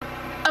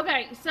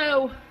Okay,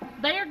 so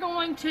they are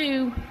going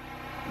to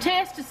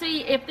test to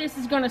see if this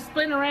is going to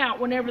splinter out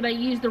whenever they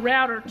use the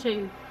router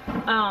to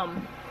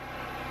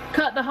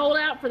cut the hole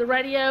out for the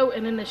radio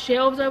and then the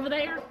shelves over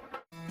there.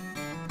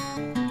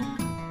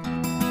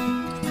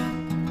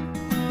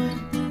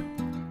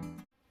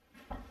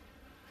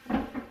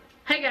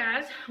 Hey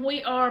guys,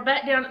 we are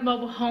back down at the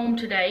mobile home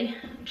today.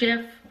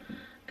 Jeff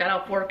got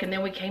off work and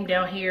then we came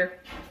down here.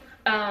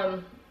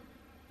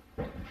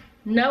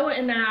 Noah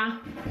and I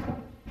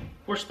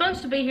were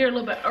supposed to be here a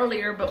little bit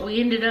earlier, but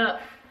we ended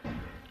up,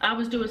 I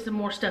was doing some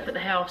more stuff at the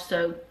house,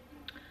 so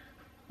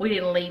we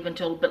didn't leave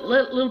until a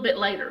little bit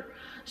later.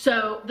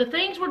 So the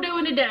things we're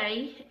doing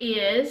today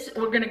is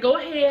we're going to go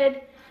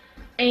ahead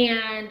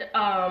and,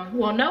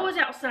 well, Noah's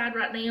outside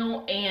right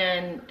now,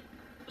 and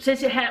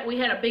since we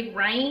had a big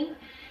rain,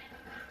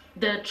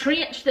 the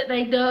trench that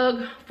they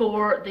dug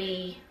for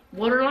the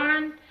water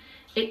line,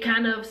 it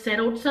kind of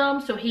settled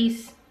some, so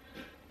he's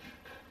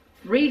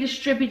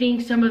redistributing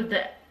some of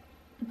the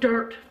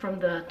dirt from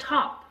the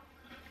top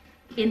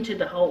into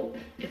the hole,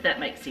 if that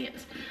makes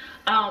sense.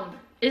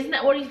 Isn't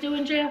that what he's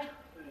doing, Jeff?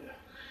 Yeah.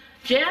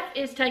 Jeff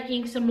is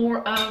taking some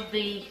more of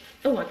the,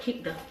 oh, I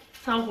kicked the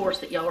sawhorse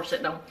that y'all are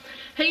sitting on.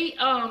 He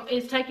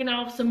is taking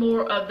off some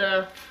more of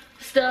the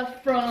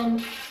stuff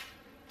from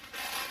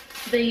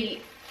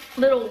the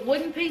little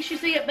wooden piece you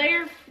see up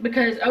there,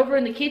 because over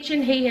in the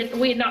kitchen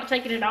we had not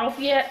taken it off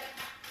yet.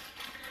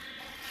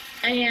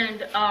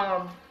 And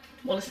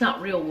well, it's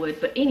not real wood,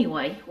 but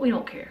anyway, we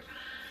don't care.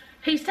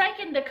 He's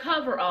taking the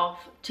cover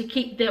off to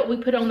keep that we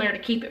put on there to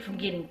keep it from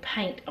getting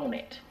paint on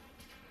it.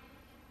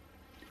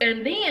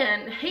 And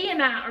then he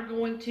and I are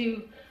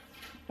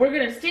we're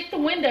going to stick the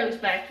windows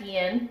back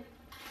in,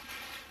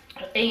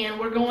 and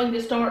we're going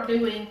to start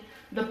doing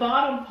the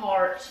bottom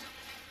part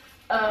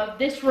of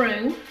this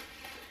room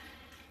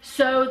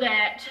so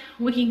that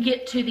we can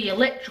get to the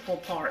electrical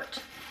part.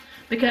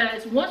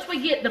 Because once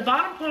we get the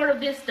bottom part of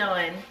this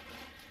done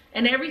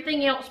and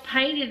everything else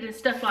painted and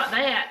stuff like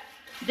that,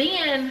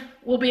 then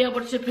we'll be able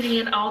to put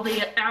in all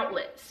the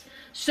outlets.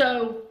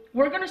 So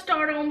we're going to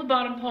start on the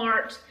bottom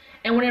part,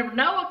 and whenever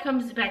Noah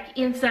comes back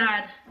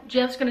inside,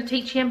 Jeff's going to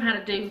teach him how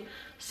to do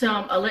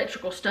some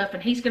electrical stuff,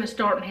 and he's going to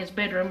start in his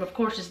bedroom. Of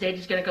course, his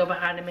daddy's going to go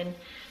behind him and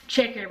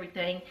check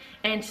everything.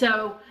 And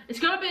so it's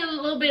going to be a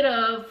little bit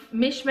of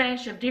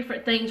mishmash of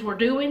different things we're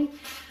doing,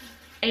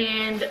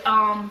 and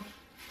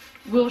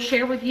we'll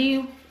share with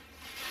you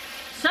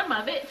some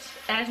of it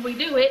as we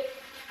do it.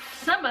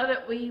 Some of it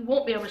we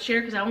won't be able to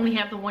share because I only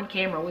have the one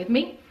camera with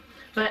me,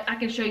 but I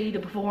can show you the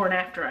before and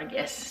after, I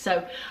guess.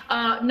 So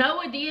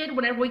Noah did,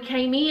 whenever we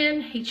came in,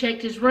 he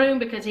checked his room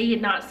because he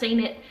had not seen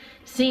it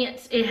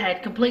since it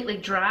had completely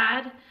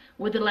dried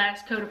with the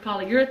last coat of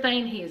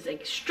polyurethane. He is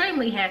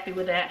extremely happy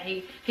with that.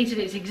 He said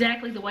it's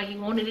exactly the way he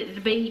wanted it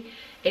to be.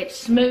 It's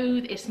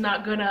smooth. It's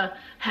not gonna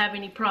have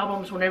any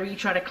problems whenever you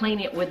try to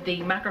clean it with the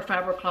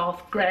microfiber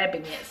cloth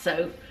grabbing it.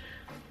 So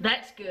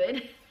that's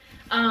good.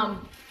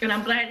 And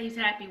I'm glad he's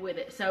happy with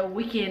it. So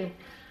we can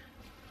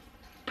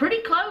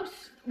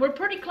we're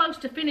pretty close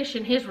to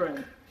finishing his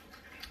room.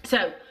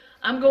 So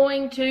I'm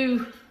going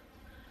to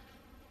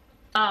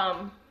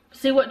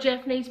see what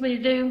Jeff needs me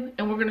to do,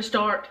 and we're going to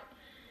start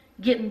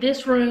getting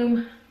this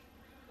room,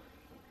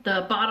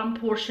 the bottom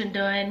portion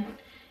done,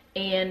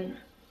 and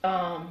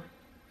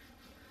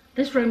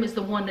this room is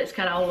the one that's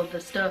got all of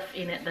the stuff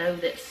in it though,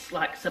 that's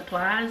like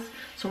supplies,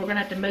 so we're going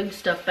to have to move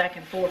stuff back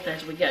and forth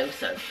as we go.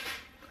 So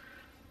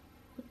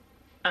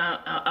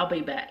I'll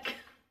be back.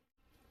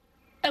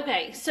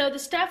 Okay, so the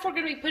stuff we're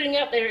going to be putting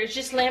up there is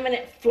just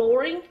laminate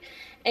flooring,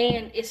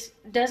 and it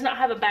does not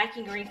have a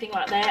backing or anything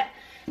like that,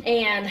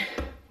 and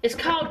it's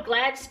called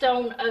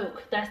Gladstone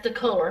Oak. That's the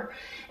color,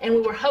 and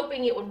we were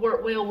hoping it would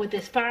work well with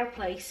this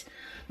fireplace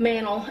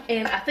mantle,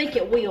 and I think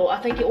it will.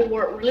 I think it will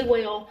work really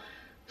well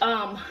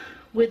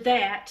with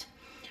that.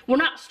 We're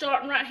not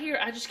starting right here.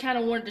 I just kind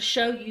of wanted to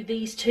show you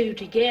these two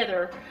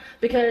together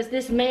because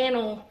this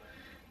mantle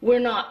we're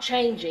not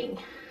changing.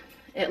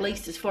 At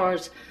least as far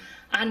as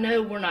I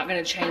know, we're not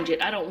going to change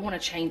it. I don't want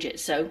to change it,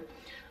 so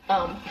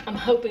I'm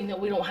hoping that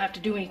we don't have to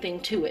do anything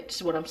to it,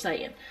 is what I'm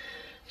saying.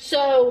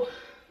 So,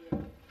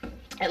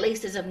 at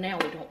least as of now,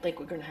 we don't think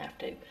we're going to have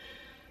to.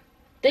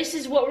 This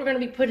is what we're going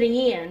to be putting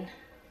in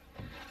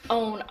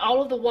on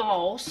all of the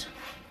walls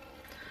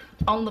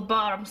on the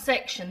bottom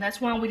section.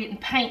 That's why we didn't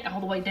paint all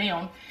the way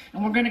down.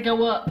 And we're going to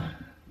go up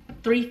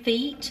 3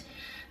 feet.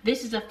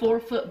 This is a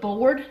 4-foot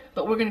board,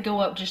 but we're going to go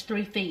up just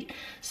 3 feet.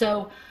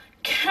 So,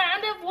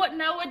 kind of what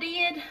Noah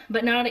did,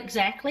 but not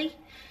exactly.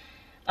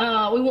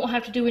 We won't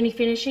have to do any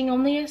finishing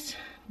on this,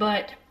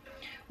 but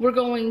we're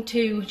going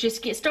to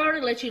just get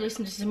started, let you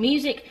listen to some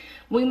music.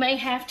 We may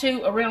have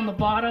to, around the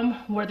bottom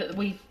where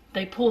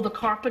they pull the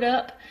carpet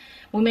up,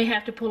 we may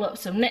have to pull up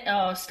some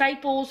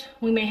staples.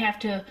 We may have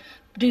to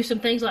do some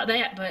things like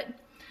that, but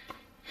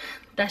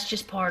that's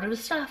just part of the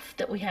stuff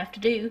that we have to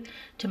do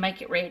to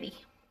make it ready.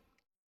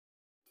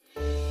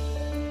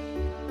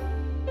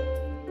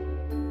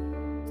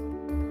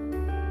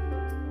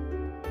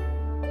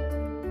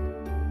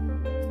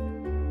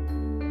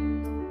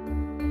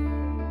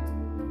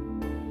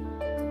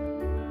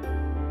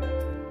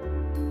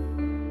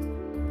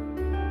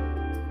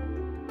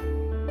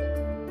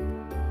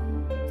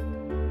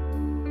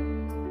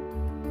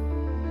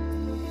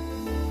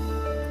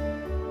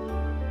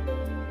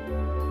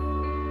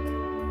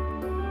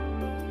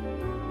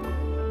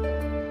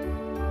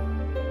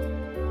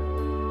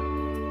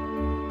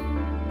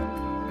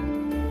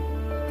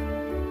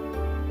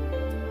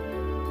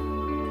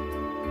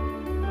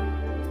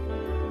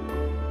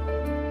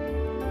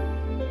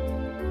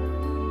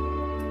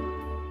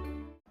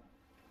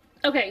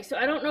 Okay, so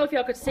I don't know if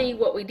y'all could see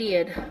what we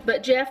did,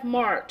 but Jeff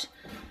marked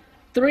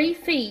 3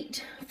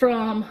 feet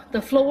from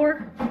the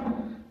floor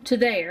to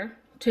there,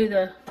 to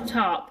the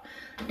top,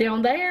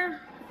 down there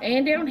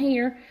and down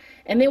here,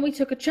 and then we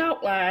took a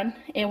chalk line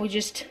and we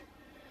just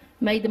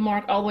made the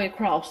mark all the way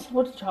across.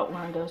 What's the chalk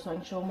line go so I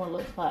can show them what it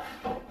looks like?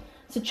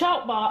 It's a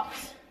chalk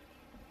box.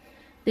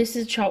 This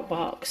is a chalk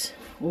box.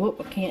 Whoop,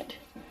 I can't.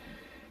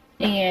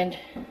 And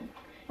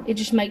it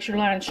just makes your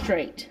line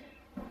straight.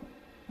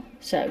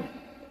 So,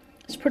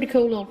 it's a pretty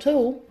cool little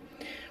tool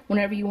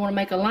whenever you want to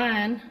make a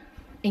line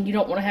and you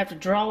don't want to have to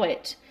draw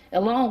it, a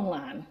long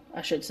line,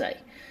 I should say.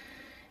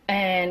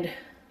 And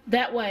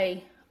that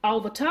way,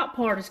 all the top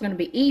part is going to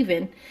be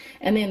even,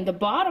 and then the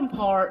bottom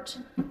part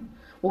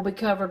will be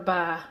covered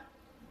by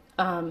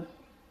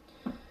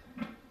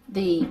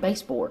the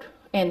baseboard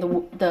and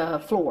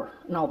the floor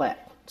and all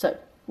that. So,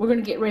 we're going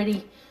to get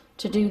ready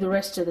to do the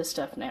rest of this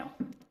stuff now.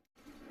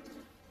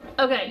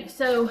 Okay,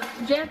 so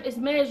Jeff is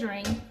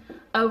measuring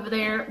over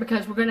there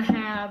because we're going to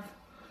have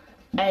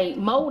a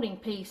molding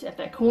piece at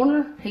that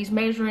corner. He's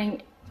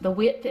measuring the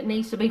width it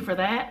needs to be for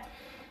that,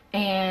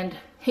 and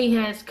he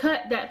has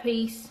cut that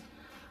piece,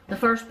 the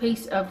first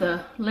piece of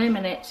the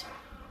laminate,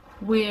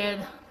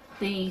 with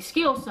the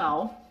skill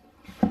saw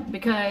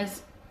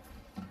because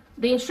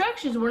the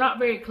instructions were not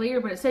very clear,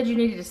 but it said you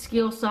needed a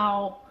skill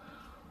saw.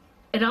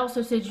 It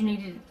also said you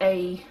needed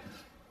a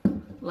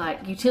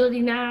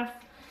utility knife,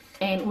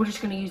 and we're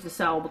just going to use the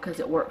saw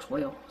because it works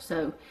well.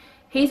 So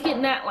he's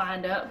getting that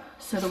lined up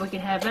so that we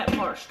can have that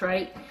part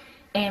straight.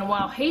 And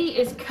while he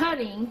is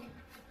cutting,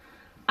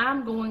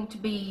 I'm going to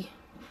be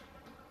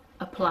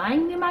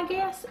applying them, I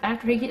guess,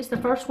 after he gets the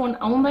first one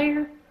on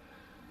there.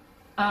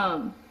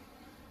 I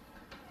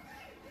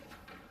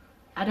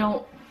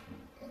don't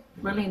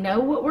really know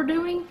what we're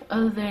doing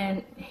other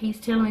than he's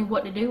telling me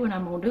what to do and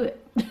I'm going to do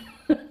it.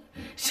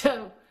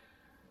 So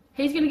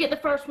he's going to get the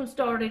first one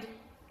started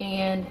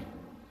and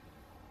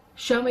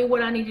show me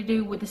what I need to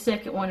do with the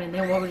second one, and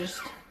then we'll just,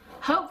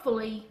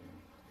 hopefully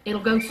it'll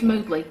go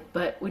smoothly,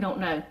 but we don't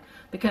know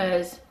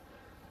because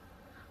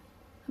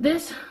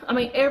this, I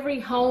mean, every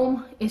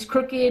home is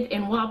crooked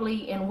and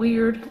wobbly and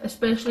weird,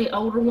 especially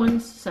older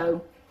ones,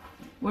 so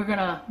we're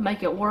gonna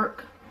make it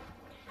work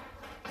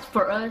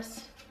for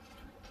us,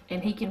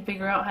 and he can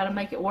figure out how to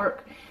make it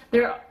work.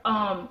 There,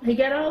 he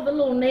got all the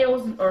little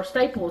nails or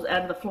staples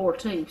out of the floor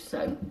too,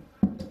 so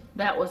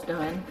that was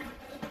done.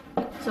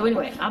 So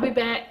anyway, I'll be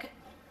back.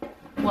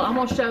 Well,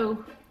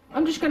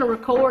 I'm just gonna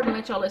record and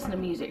let y'all listen to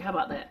music. How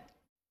about that?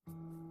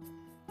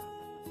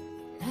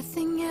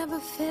 Nothing ever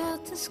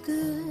felt as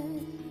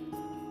good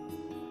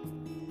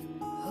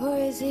or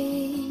as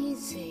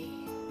easy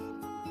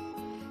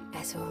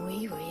as when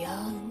we were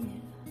young.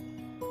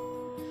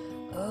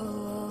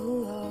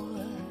 Oh,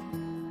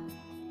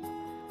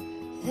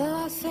 though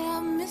I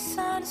felt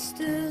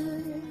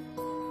misunderstood,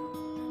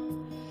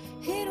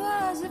 it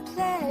was a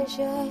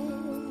pleasure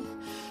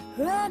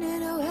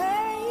running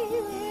away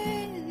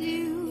with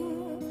you.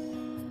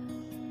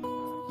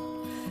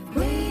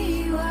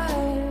 We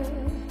were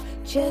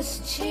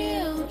just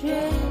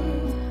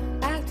children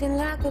acting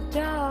like a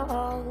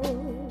doll,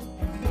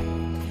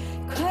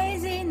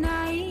 crazy,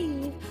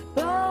 naive,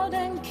 bold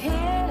and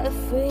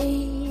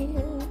carefree.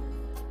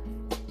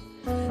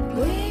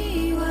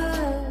 We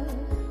were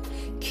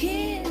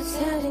kids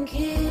having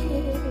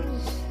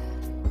kids,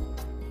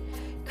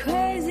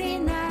 crazy,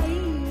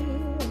 naive.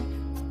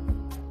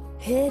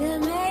 It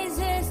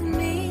amazes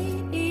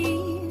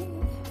me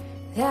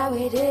that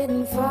we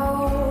didn't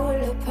fall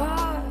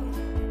apart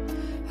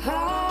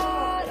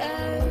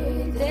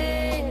harder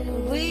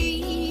than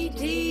we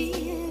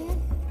did.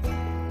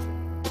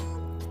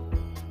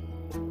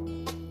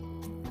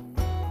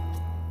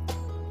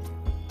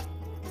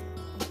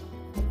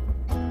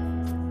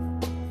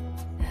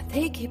 Now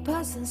they keep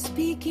us on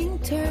speaking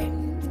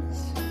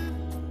terms.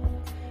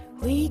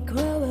 We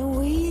grow and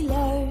we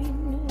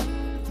learn.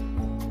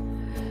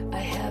 I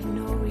have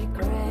no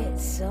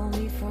regrets,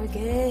 only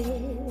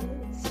forgets.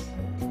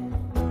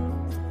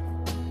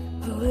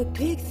 Oh, a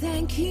big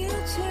thank you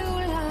to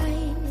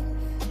life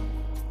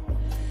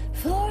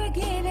for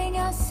giving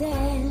us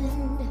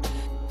end.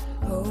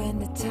 Oh, when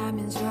the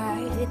timing's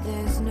right,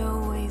 there's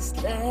no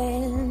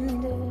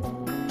wasteland.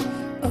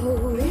 Oh,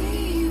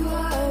 we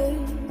were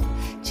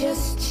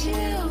just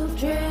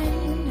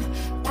children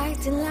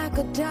acting like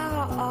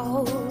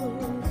adults,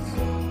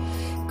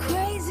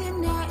 crazy,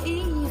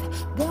 naive,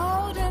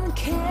 bold and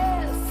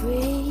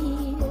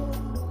carefree.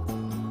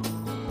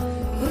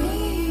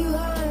 We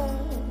were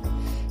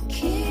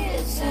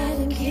kids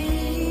having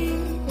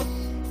kids,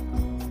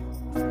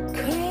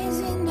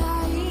 crazy,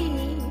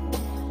 naive.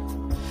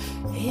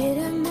 It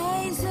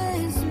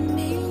amazes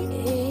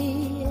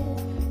me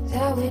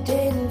that we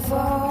didn't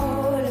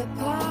fall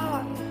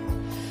apart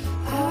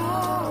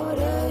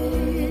harder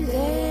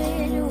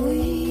than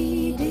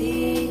we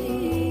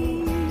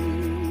did.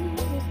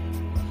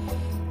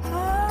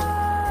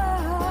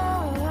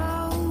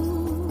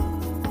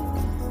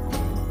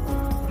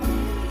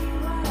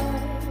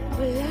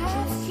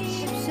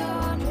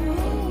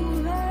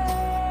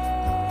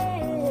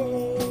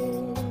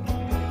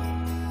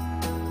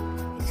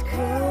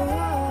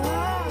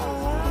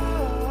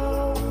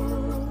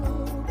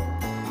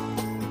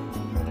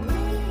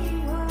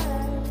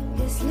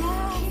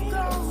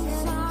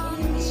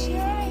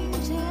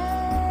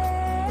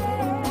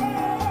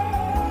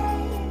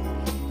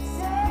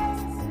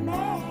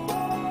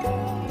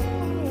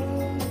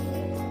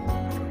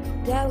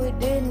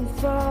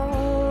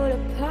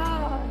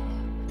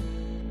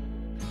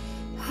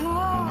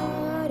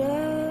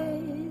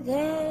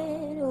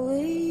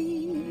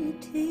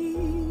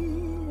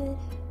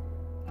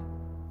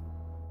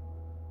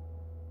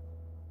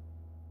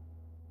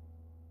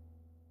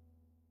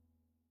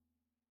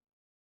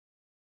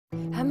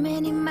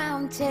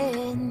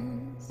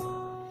 mountains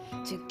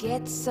to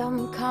get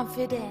some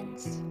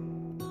confidence?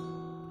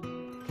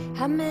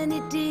 How many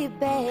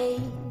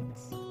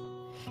debates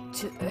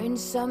to earn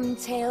some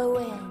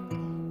tailwind?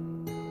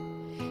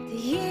 The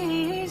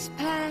years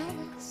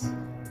pass,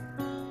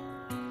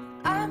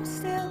 I'm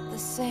still the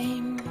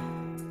same.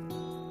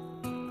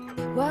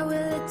 What will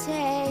it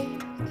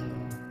take?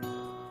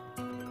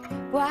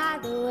 Why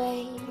the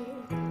wait?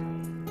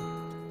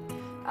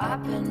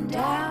 Up and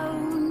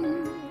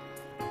down,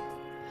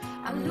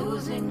 I'm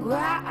losing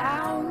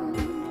ground.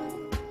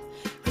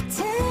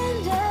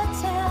 Pretender,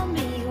 tell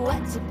me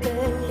what to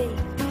believe.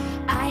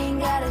 I ain't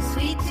got a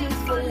sweet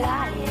tooth for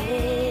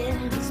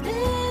lying.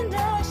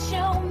 Spender,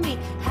 show me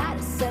how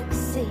to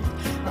succeed.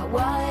 My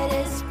wallet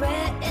is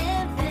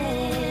spreading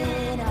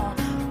thin. Oh,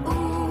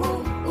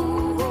 ooh,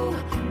 ooh,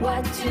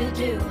 what to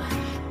do?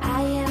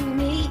 I am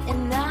me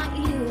and not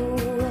you.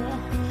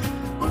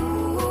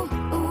 Ooh,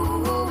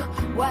 ooh,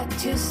 what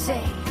to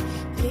say?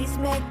 Please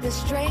make the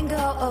strain go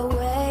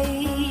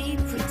away.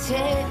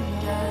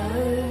 Pretender.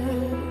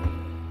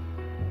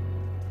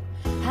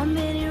 How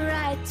many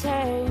right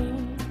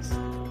turns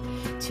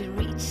to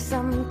reach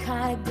some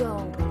kind of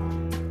goal?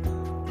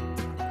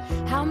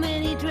 How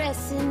many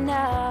dressing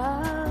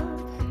up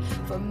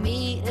for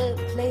me to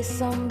play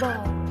some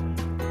ball?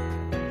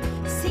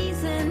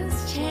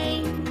 Seasons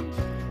change,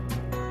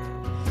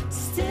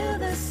 still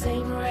the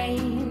same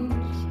range.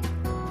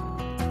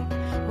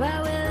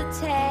 What will it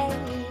take?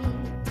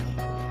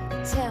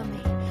 Tell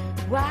me,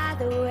 why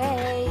the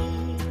wait?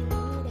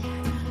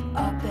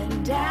 Up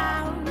and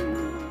down,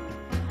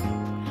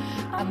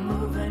 I'm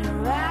moving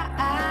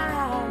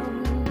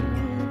around.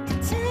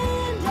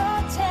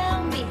 Pretender,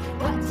 tell me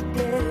what to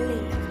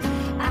believe.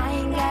 I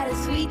ain't got a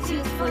sweet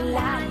tooth for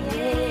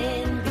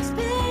lying.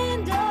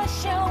 Spender,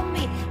 show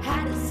me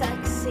how to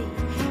succeed.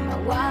 My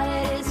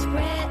wallet is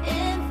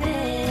spreading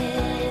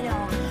thin.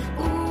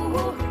 Oh,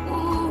 ooh,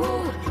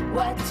 ooh,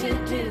 what to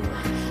do?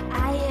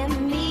 I am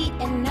me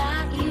and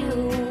not you.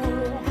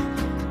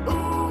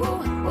 Ooh,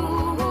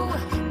 ooh,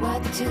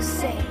 what to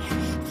say?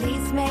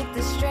 Please make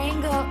the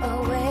strain go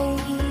away.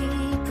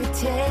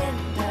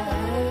 Pretender.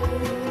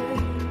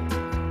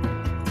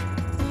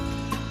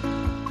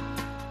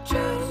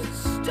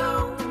 Just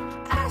don't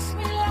ask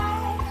me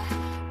like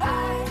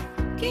I'd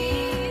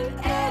give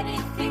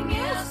anything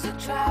else a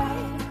try.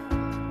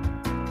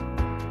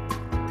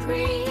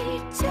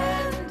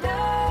 Pretender.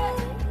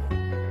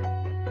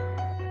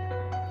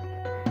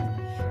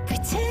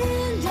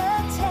 Pretender,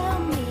 tell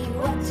me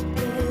what to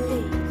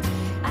believe.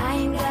 I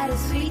ain't got a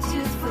sweet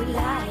tooth for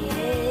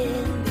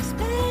lying.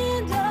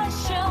 Spender,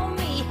 show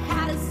me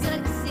how to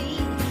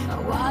succeed. My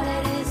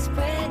wallet is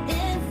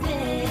spreading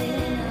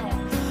thin.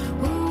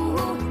 Ooh,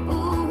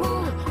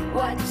 ooh,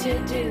 what to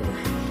do?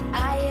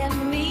 I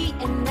am me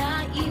and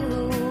not you.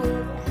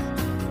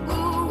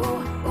 Ooh,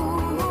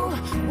 ooh,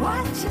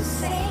 what to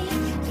say?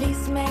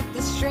 Please make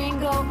the string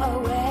go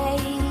away.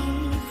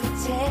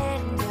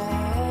 Pretender.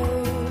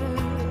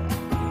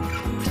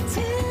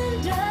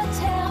 Pretender,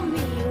 tell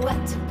me what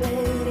to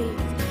believe.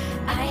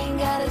 I ain't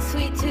got a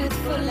sweet tooth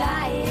for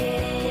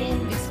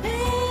lying.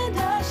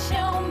 Spender,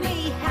 show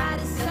me how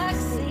to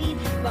succeed.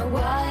 My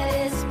wallet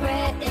is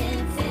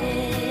spreading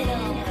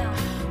thin.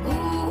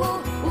 Ooh,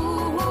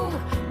 ooh,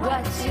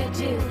 what to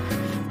do?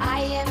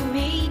 I am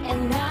me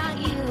and not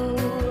you.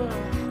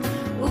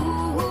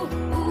 Ooh,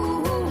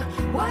 ooh,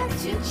 what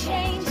to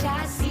change?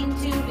 I seem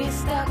to be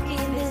stuck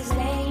in this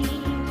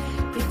lane.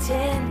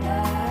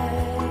 Pretender.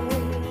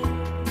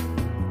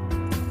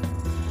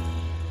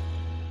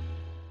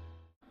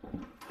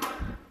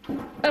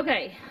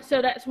 Okay,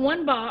 so that's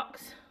one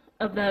box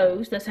of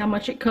those. That's how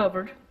much it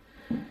covered.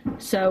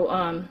 So,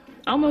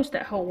 almost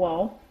that whole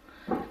wall.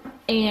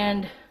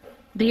 And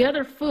the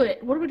other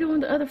foot, what are we doing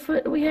with the other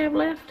foot that we have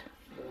left?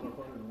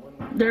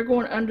 They're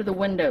going under the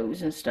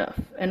windows and stuff.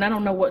 And I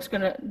don't know what's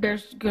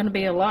there's gonna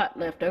be a lot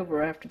left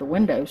over after the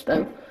windows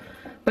though.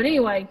 But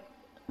anyway,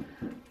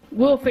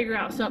 we'll figure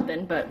out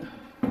something, but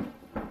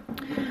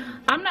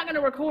I'm not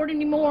gonna record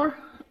anymore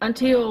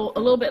until a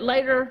little bit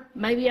later.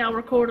 Maybe I'll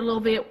record a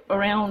little bit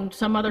around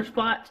some other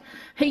spots.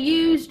 He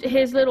used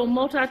his little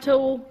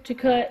multi-tool to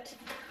cut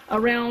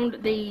around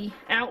the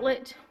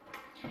outlet,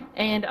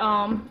 and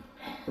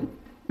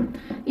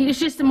it's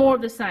just more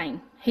of the same.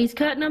 He's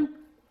cutting them,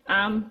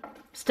 I'm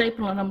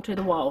stapling them to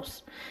the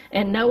walls,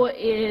 and Noah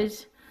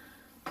is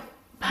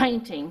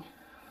painting.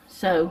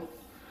 So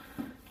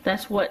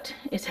that's what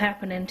is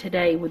happening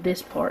today with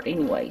this part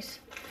anyways.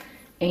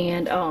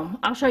 And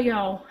I'll show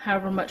y'all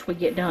however much we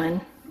get done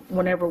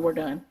whenever we're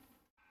done.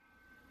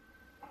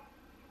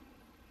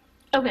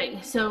 Okay,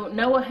 so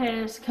Noah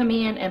has come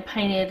in and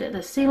painted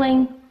the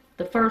ceiling,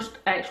 the first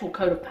actual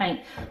coat of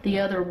paint. The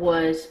other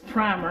was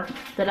primer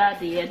that I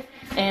did.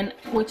 And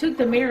we took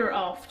the mirror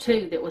off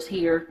too that was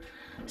here.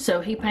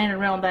 So he painted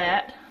around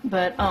that.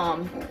 But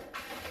I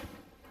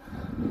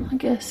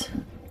guess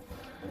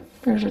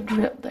there's a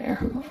drip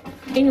there.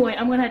 Anyway,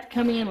 I'm gonna have to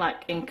come in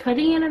and cut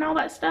in and all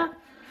that stuff.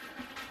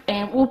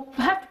 And we'll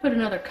have to put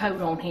another coat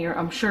on here,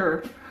 I'm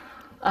sure.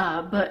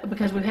 But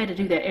because we've had to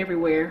do that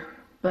everywhere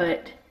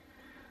But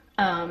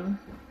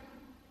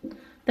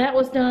that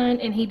was done,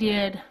 and he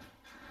did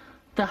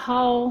the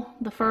hall,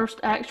 the first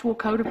actual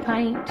coat of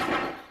paint.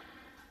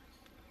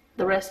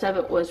 The rest of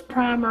it was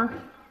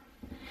primer.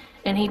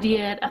 And he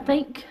did, I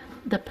think,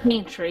 the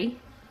pantry.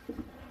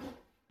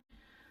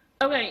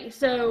 Okay,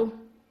 so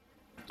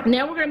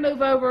now we're going to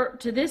move over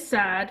to this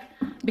side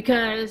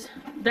because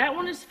that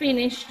one is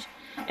finished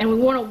and we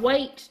want to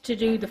wait to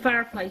do the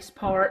fireplace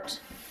part.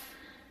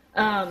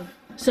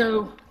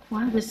 So,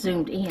 why is this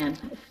zoomed in?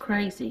 It's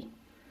crazy.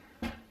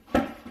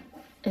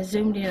 It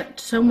zoomed in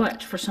so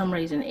much for some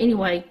reason.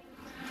 Anyway,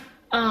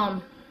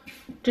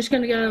 just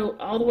going to go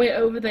all the way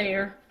over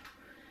there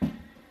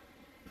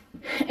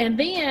and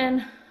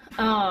then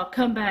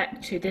come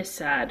back to this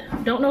side.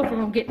 Don't know if we're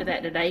going to get to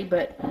that today,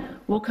 but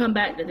we'll come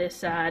back to this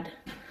side.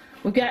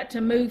 We've got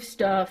to move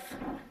stuff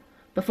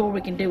before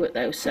we can do it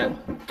though, so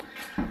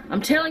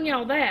I'm telling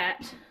y'all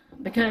that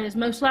because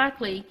most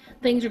likely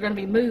things are going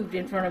to be moved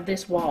in front of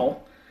this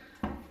wall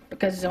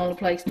because it's the only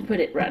place to put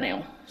it right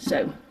now.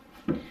 So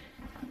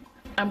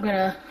I'm going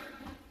to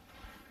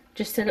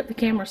just set up the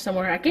camera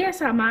somewhere. I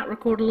guess I might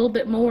record a little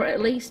bit more, at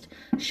least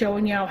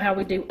showing y'all how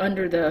we do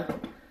under the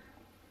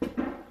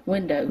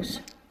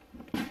windows.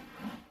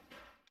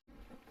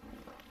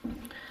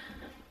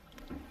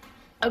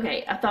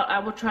 Okay, I thought I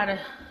would try to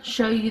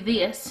show you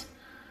this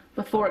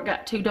before it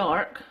got too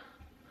dark.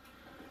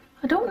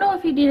 I don't know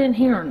if he did in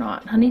here or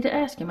not. I need to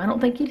ask him. I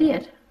don't think he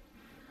did.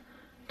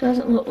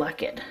 Doesn't look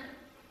like it.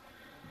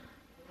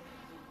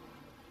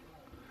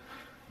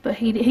 But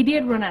he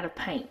did run out of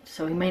paint,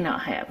 so he may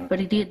not have. But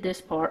he did this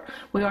part.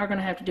 We are going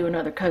to have to do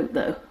another coat,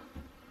 though.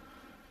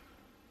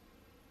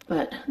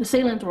 But the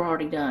ceilings were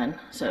already done,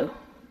 so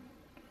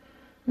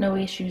no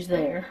issues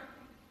there.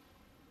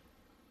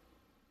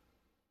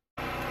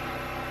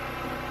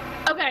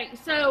 Okay,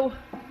 so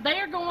they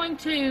are going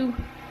to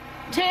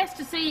test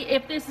to see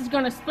if this is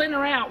going to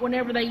splinter out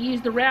whenever they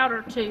use the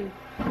router to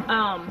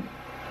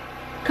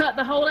cut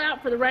the hole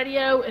out for the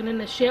radio and then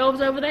the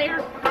shelves over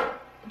there.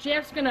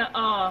 Jeff's going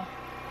to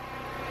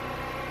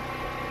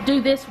do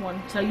this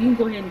one, so you can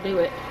go ahead and do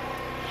it.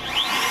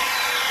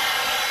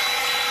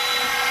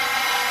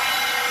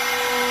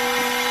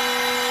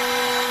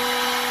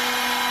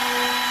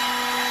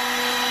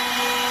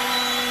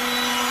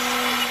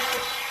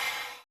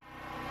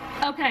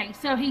 Okay,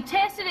 so he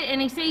tested it and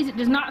he sees it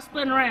does not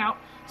splinter out.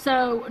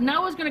 So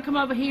Noah's going to come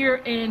over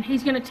here and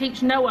he's going to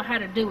teach Noah how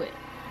to do it.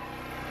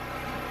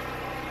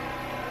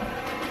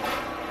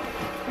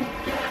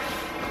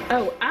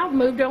 Oh, I've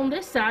moved on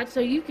this side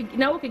so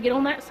Noah could get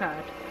on that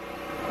side.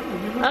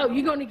 Oh,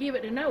 you're going to give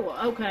it to Noah.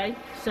 Okay,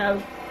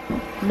 so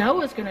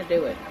Noah's going to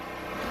do it.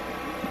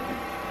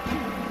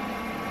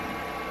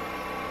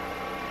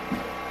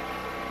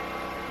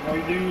 All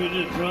you do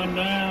is just run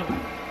down.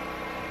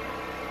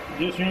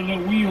 Just your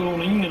little wheel on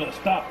the end will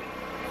stop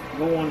it.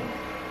 Going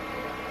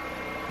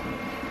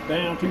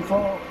down too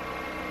far.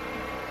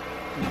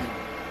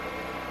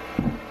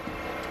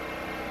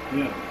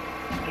 Yeah,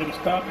 it'll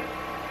stop it.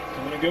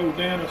 So when it goes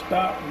down and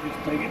stop, you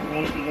just take it and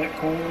run it to that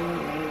corner,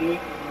 run it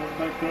up, run it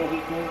back across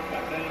this corner,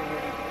 back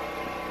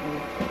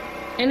down.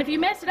 And if you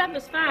mess it up,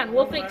 it's fine.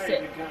 We'll fix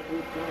it.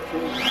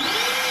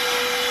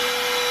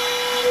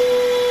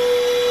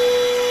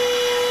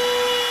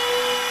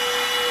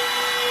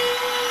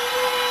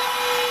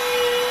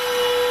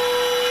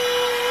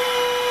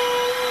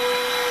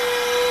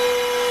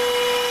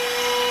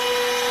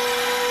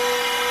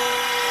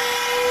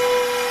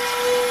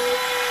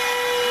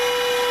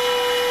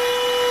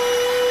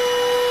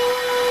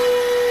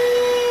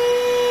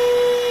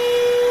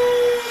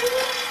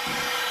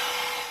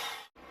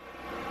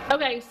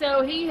 Okay,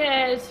 so he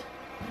has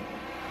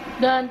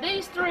done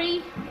these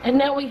three, and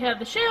now we have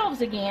the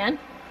shelves again,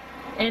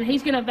 and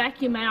he's going to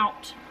vacuum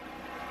out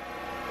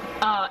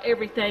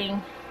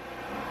everything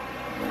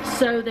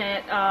so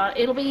that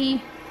it'll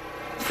be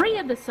free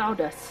of the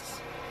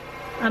sawdust.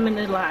 I'm in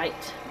the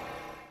light.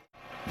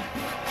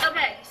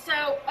 Okay,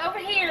 so over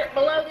here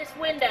below this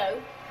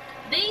window,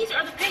 these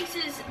are the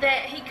pieces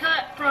that he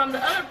cut from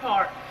the other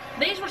part.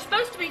 These were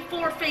supposed to be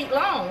 4 feet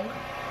long,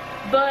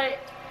 but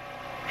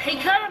he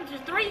cut them to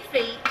 3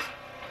 feet,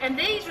 and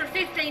these are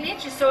 15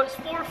 inches, so it's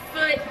 4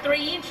 foot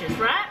 3 inches,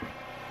 right?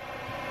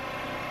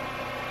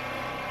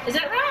 Is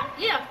that right?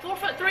 Yeah, 4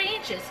 foot 3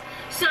 inches.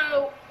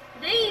 So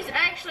these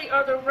actually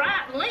are the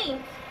right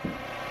length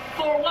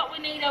for what we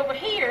need over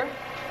here.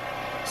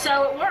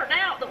 So it worked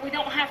out that we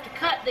don't have to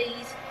cut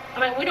these. I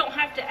mean, we don't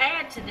have to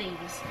add to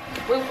these.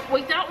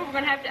 We thought we were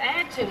going to have to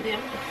add to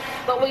them,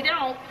 but we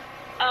don't.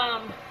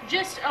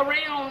 Just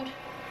around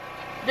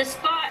the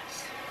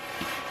spots,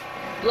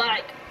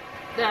 like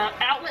the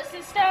outlets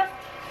and stuff,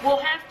 we'll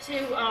have to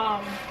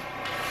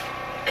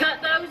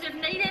cut those if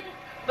needed,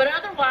 but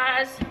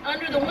otherwise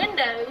under the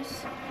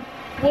windows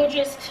we'll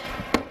just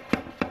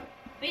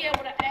be able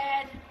to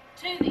add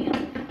to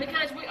them,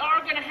 because we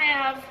are going to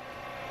have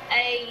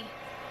a,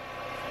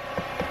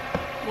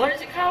 what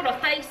is it called, a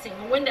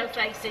window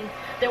facing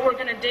that we're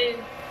going to do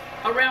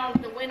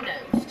around the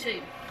windows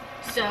too,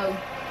 so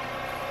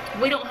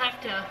we don't have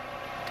to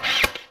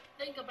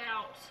think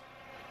about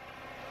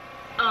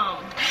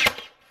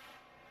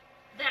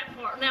that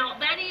part. Now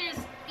that is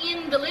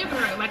in the living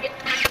room. I guess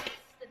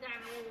the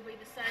dining room will be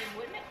the same,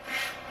 wouldn't it?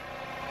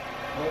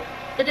 What?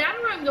 The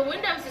dining room, the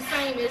window's the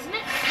same, isn't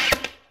it?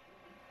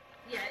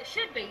 Yeah, it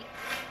should be.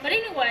 But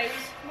anyways,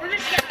 we're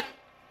just gonna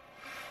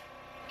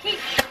keep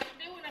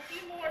doing a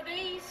few more of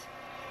these.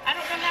 I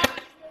don't know how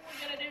much more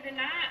we're gonna do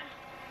tonight.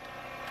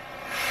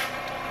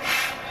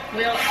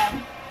 Well,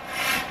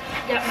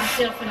 got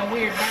myself in a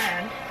weird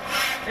bind.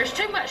 There's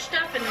too much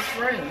stuff in this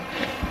room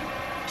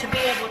to be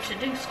able to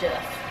do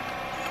stuff.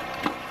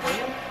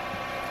 Well,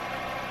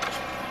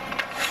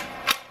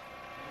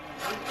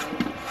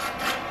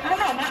 I don't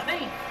know, might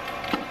be.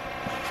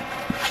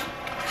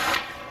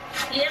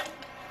 Yep.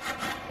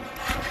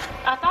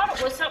 I thought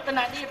it was something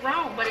I did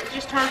wrong, but it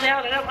just turns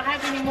out I don't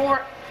have any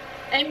more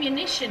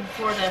ammunition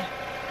for the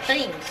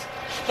things.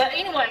 But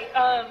anyway,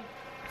 I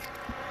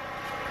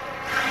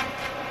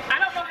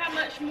don't know how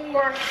much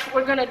more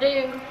we're gonna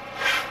do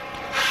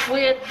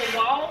with the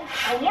wall.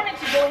 I wanted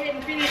to go ahead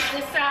and finish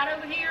this side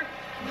over here,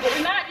 but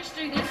we might just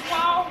do this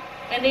wall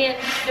and then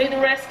do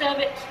the rest of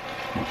it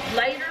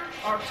later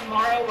or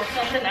tomorrow or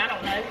something, I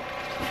don't know.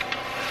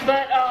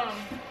 But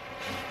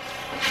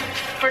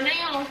for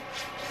now,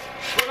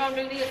 we're gonna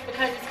do this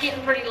because it's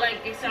getting pretty late.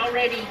 It's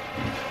already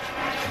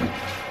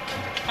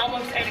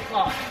almost 8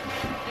 o'clock.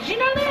 Did you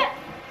know that?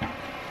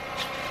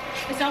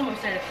 It's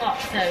almost 8 o'clock,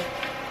 so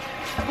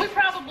we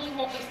probably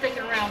won't be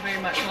sticking around very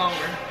much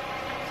longer.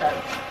 So,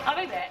 I'll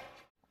be back.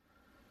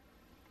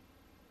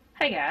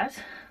 Hey guys,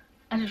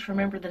 I just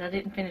remembered that I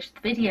didn't finish the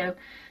video,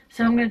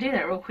 so I'm going to do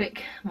that real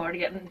quick. I'm already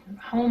getting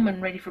home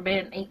and ready for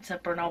bed and eat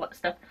supper and all that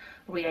stuff.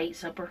 Or we ate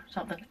supper,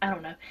 something, I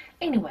don't know.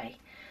 Anyway,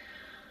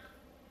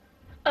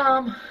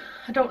 I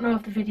don't know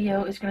if the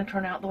video is going to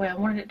turn out the way I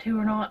wanted it to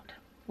or not.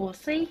 We'll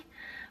see.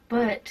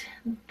 But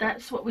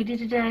that's what we did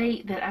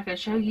today that I can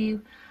show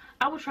you.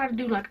 I will try to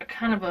do like a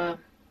kind of a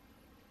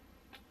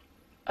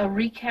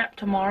recap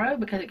tomorrow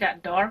because it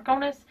got dark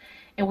on us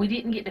and we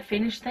didn't get to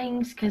finish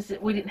things because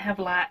we didn't have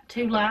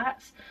two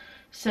lights,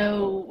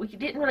 so we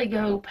didn't really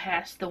go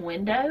past the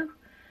window.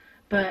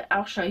 But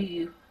I'll show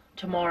you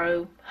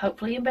tomorrow,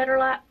 hopefully in better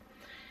light,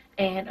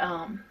 and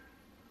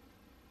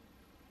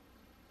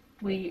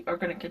we are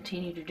going to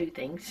continue to do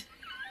things.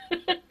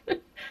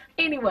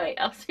 Anyway,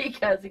 I'll see you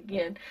guys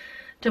again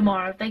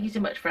tomorrow. Thank you so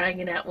much for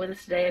hanging out with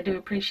us today. I do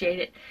appreciate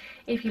it.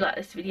 If you like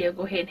this video,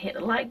 go ahead and hit the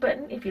like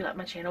button. If you like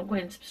my channel, go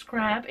ahead and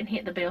subscribe and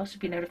hit the bell so you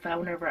be notified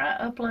whenever I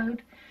upload.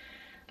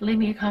 Leave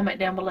me a comment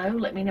down below.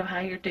 Let me know how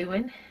you're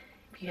doing.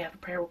 If you have a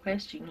prayer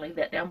request, you can leave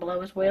that down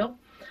below as well.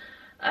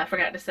 I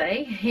forgot to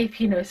say,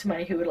 if you know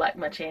somebody who would like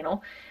my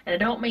channel, and I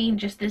don't mean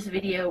just this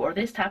video or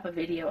this type of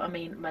video, I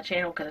mean my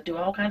channel because I do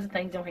all kinds of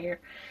things on here.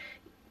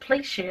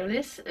 Please share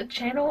this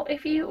channel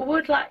if you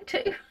would like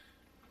to. I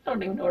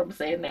don't even know what I'm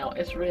saying now.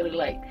 It's really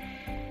late.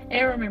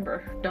 And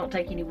remember, don't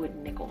take any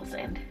wooden nickels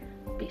and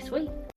be sweet.